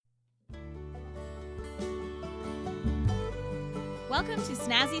Welcome to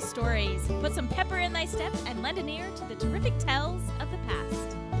Snazzy Stories. Put some pepper in thy step and lend an ear to the terrific tales of the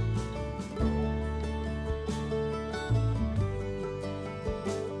past.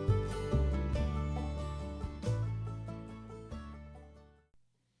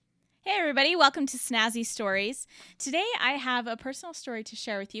 Hey everybody, welcome to Snazzy Stories. Today I have a personal story to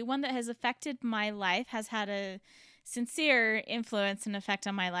share with you, one that has affected my life, has had a sincere influence and effect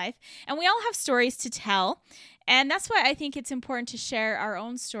on my life. And we all have stories to tell. And that's why I think it's important to share our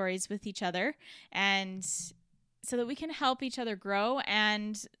own stories with each other, and so that we can help each other grow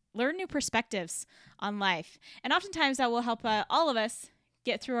and learn new perspectives on life. And oftentimes that will help all of us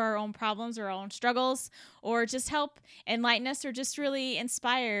get through our own problems or our own struggles, or just help enlighten us, or just really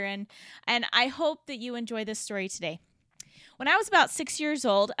inspire. And I hope that you enjoy this story today. When I was about 6 years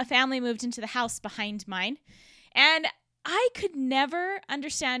old, a family moved into the house behind mine. And I could never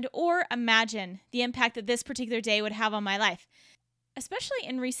understand or imagine the impact that this particular day would have on my life, especially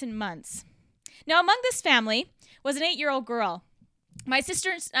in recent months. Now, among this family was an 8-year-old girl. My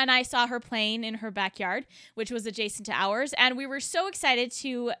sister and I saw her playing in her backyard, which was adjacent to ours, and we were so excited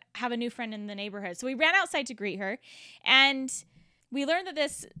to have a new friend in the neighborhood. So we ran outside to greet her, and we learned that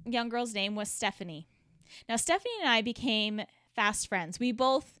this young girl's name was Stephanie. Now, Stephanie and I became fast friends. We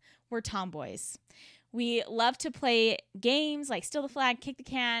both were tomboys. We loved to play games like Steal the Flag, Kick the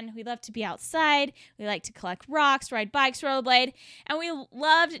Can. We loved to be outside. We liked to collect rocks, ride bikes, rollerblade. And we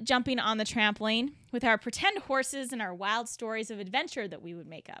loved jumping on the trampoline with our pretend horses and our wild stories of adventure that we would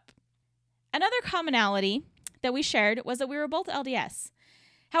make up. Another commonality that we shared was that we were both LDS.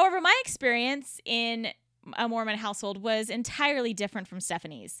 However, my experience in a Mormon household was entirely different from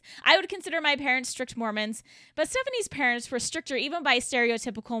Stephanie's. I would consider my parents strict Mormons, but Stephanie's parents were stricter even by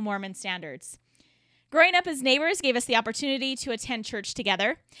stereotypical Mormon standards. Growing up as neighbors gave us the opportunity to attend church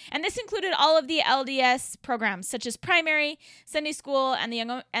together, and this included all of the LDS programs, such as primary, Sunday school, and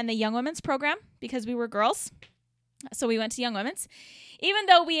the Young Women's program, because we were girls, so we went to Young Women's. Even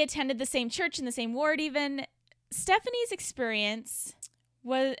though we attended the same church in the same ward even, Stephanie's experience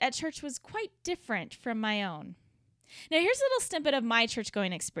at church was quite different from my own. Now, here's a little snippet of my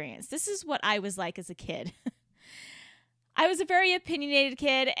church-going experience. This is what I was like as a kid. I was a very opinionated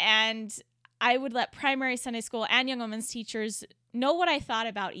kid, and I would let primary, Sunday school, and Young Women's teachers know what I thought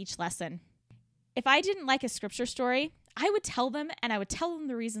about each lesson. If I didn't like a scripture story, I would tell them, and I would tell them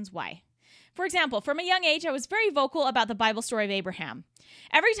the reasons why. For example, from a young age, I was very vocal about the Bible story of Abraham.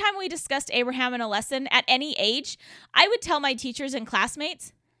 Every time we discussed Abraham in a lesson at any age, I would tell my teachers and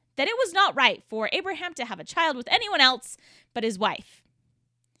classmates that it was not right for Abraham to have a child with anyone else but his wife.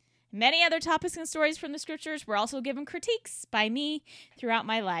 Many other topics and stories from the scriptures were also given critiques by me throughout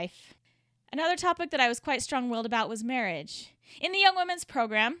my life. Another topic that I was quite strong-willed about was marriage. In the Young Women's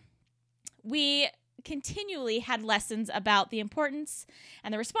program, we continually had lessons about the importance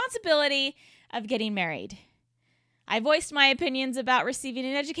and the responsibility of getting married. I voiced my opinions about receiving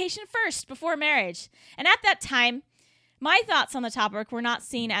an education first before marriage. And at that time, my thoughts on the topic were not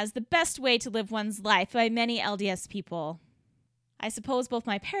seen as the best way to live one's life by many LDS people. I suppose both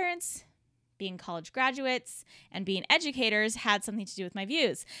my parents, being college graduates, and being educators had something to do with my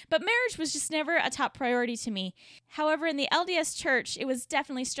views. But marriage was just never a top priority to me. However, in the LDS church, it was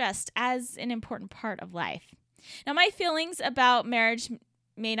definitely stressed as an important part of life. Now, my feelings about marriage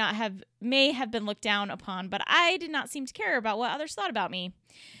may have been looked down upon, but I did not seem to care about what others thought about me.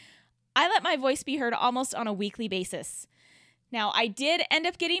 I let my voice be heard almost on a weekly basis. Now, I did end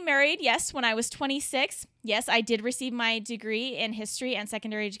up getting married, yes, when I was 26. Yes, I did receive my degree in history and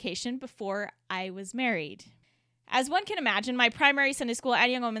secondary education before I was married. As one can imagine, my primary, Sunday school, and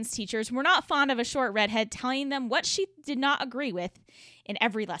Young Women's teachers were not fond of a short redhead telling them what she did not agree with in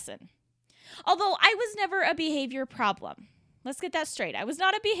every lesson. Although I was never a behavior problem. Let's get that straight. I was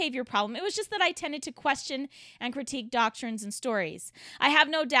not a behavior problem. It was just that I tended to question and critique doctrines and stories. I have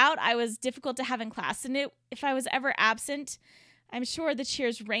no doubt I was difficult to have in class, and if I was ever absent, I'm sure the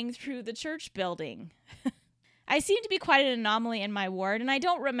cheers rang through the church building. I seemed to be quite an anomaly in my ward, and I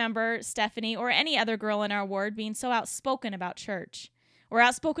don't remember Stephanie or any other girl in our ward being so outspoken about church, or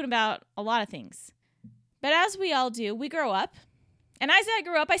outspoken about a lot of things. But as we all do, we grow up. And as I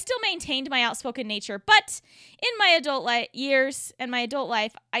grew up, I still maintained my outspoken nature, but in my adult years and my adult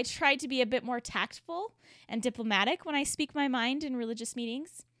life, I tried to be a bit more tactful and diplomatic when I speak my mind in religious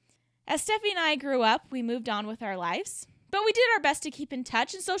meetings. As Stephanie and I grew up, we moved on with our lives, but we did our best to keep in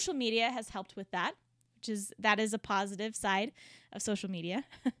touch, and social media has helped with that, that is a positive side of social media.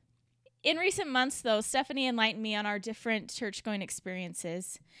 In recent months, though, Stephanie enlightened me on our different church-going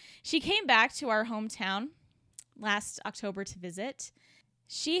experiences. She came back to our hometown last October to visit.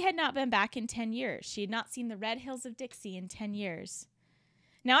 She had not been back in 10 years. She had not seen the Red Hills of Dixie in 10 years.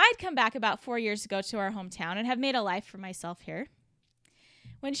 Now, I'd come back about 4 years ago to our hometown and have made a life for myself here.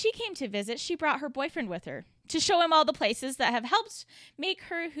 When she came to visit, she brought her boyfriend with her to show him all the places that have helped make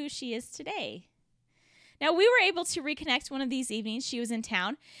her who she is today. Now, we were able to reconnect one of these evenings. She was in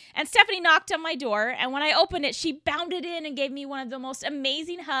town, and Stephanie knocked on my door, and when I opened it, she bounded in and gave me one of the most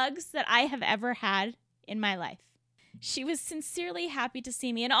amazing hugs that I have ever had in my life. She was sincerely happy to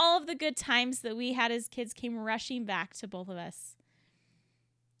see me, and all of the good times that we had as kids came rushing back to both of us.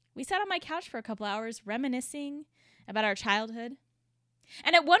 We sat on my couch for a couple hours, reminiscing about our childhood.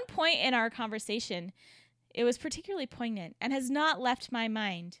 And at one point in our conversation, it was particularly poignant and has not left my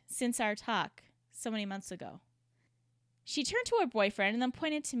mind since our talk so many months ago. She turned to her boyfriend and then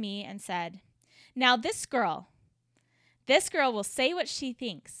pointed to me and said, "Now this girl will say what she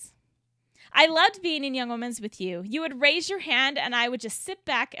thinks. I loved being in Young Women's with you. You would raise your hand and I would just sit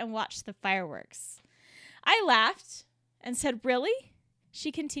back and watch the fireworks." I laughed and said, "Really?"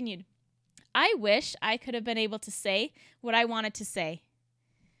 She continued, "I wish I could have been able to say what I wanted to say,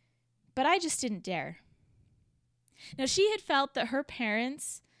 but I just didn't dare." Now, she had felt that her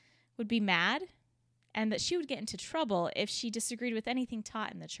parents would be mad and that she would get into trouble if she disagreed with anything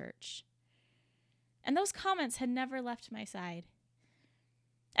taught in the church. And those comments had never left my side.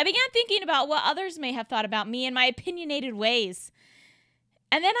 I began thinking about what others may have thought about me and my opinionated ways.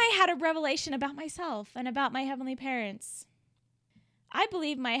 And then I had a revelation about myself and about my heavenly parents. I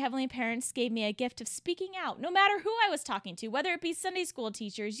believe my heavenly parents gave me a gift of speaking out, no matter who I was talking to, whether it be Sunday school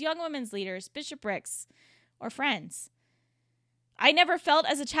teachers, young women's leaders, bishoprics, or friends. I never felt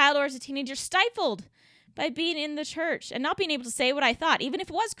as a child or as a teenager stifled by being in the church and not being able to say what I thought, even if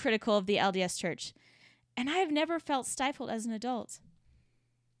it was critical of the LDS church. And I have never felt stifled as an adult.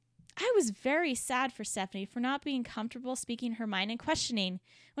 I was very sad for Stephanie for not being comfortable speaking her mind and questioning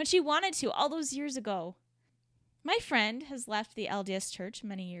when she wanted to all those years ago. My friend has left the LDS church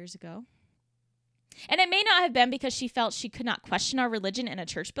many years ago. And it may not have been because she felt she could not question our religion in a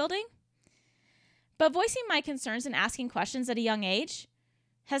church building. But voicing my concerns and asking questions at a young age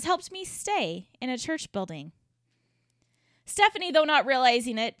has helped me stay in a church building. Stephanie, though not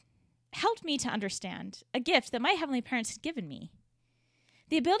realizing it, helped me to understand a gift that my heavenly parents had given me.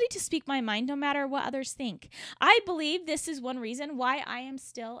 The ability to speak my mind no matter what others think. I believe this is one reason why I am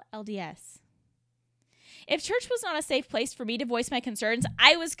still LDS. If church was not a safe place for me to voice my concerns,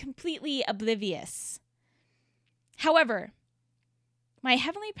 I was completely oblivious. However, my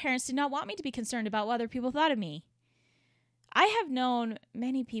heavenly parents did not want me to be concerned about what other people thought of me. I have known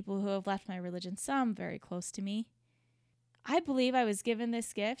many people who have left my religion, some very close to me. I believe I was given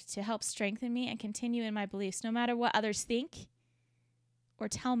this gift to help strengthen me and continue in my beliefs, no matter what others think or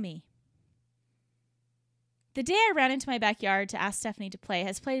tell me. The day I ran into my backyard to ask Stephanie to play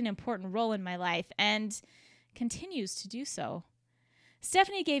has played an important role in my life and continues to do so.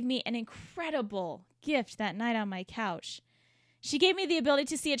 Stephanie gave me an incredible gift that night on my couch. She gave me the ability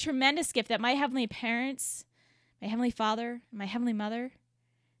to see a tremendous gift that my heavenly parents, my heavenly father, and my heavenly mother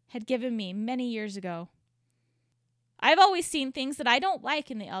had given me many years ago. I've always seen things that I don't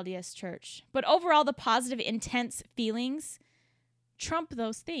like in the LDS church, but overall the positive, intense feelings trump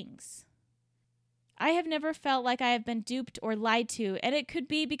those things. I have never felt like I have been duped or lied to, and it could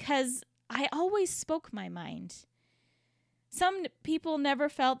be because I always spoke my mind. Some people never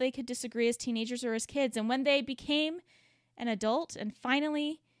felt they could disagree as teenagers or as kids, and when they became an adult and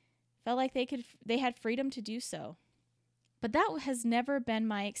finally felt like they had freedom to do so. But that has never been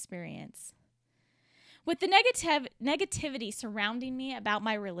my experience. With the negativity surrounding me about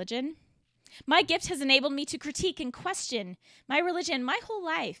my religion, my gift has enabled me to critique and question my religion my whole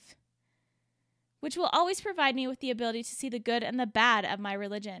life, which will always provide me with the ability to see the good and the bad of my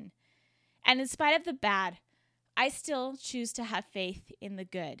religion. And in spite of the bad, I still choose to have faith in the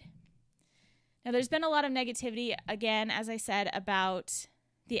good. Now, there's been a lot of negativity, again, as I said, about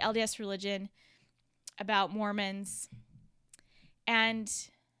the LDS religion, about Mormons, and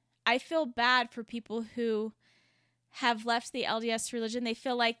I feel bad for people who have left the LDS religion. They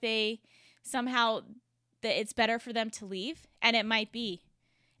feel like that it's better for them to leave, and it might be.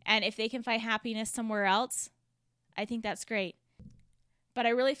 And if they can find happiness somewhere else, I think that's great. But I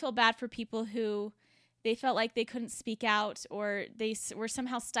really feel bad for people who they felt like they couldn't speak out or they were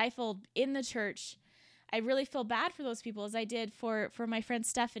somehow stifled in the church. I really feel bad for those people, as I did for my friend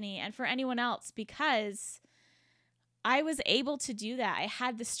Stephanie and for anyone else, because I was able to do that. I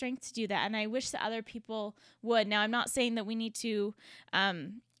had the strength to do that, and I wish that other people would. Now, I'm not saying that we need to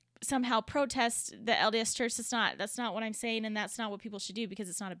somehow protest the LDS church. That's not what I'm saying, and that's not what people should do, because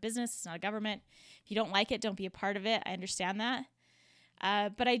it's not a business, it's not a government. If you don't like it, don't be a part of it. I understand that.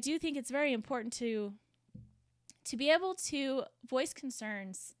 But I do think it's very important to be able to voice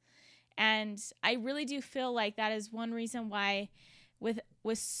concerns. And I really do feel like that is one reason why with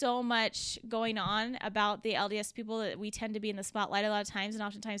so much going on about the LDS people that we tend to be in the spotlight a lot of times, and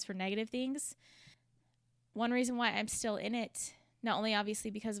oftentimes for negative things. One reason why I'm still in it, not only obviously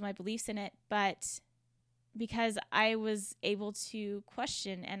because of my beliefs in it, but because I was able to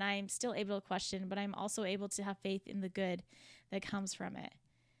question, and I'm still able to question, but I'm also able to have faith in the good that comes from it.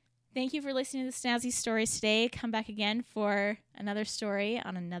 Thank you for listening to the Snazzy Stories today. Come back again for another story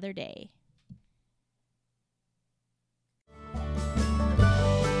on another day.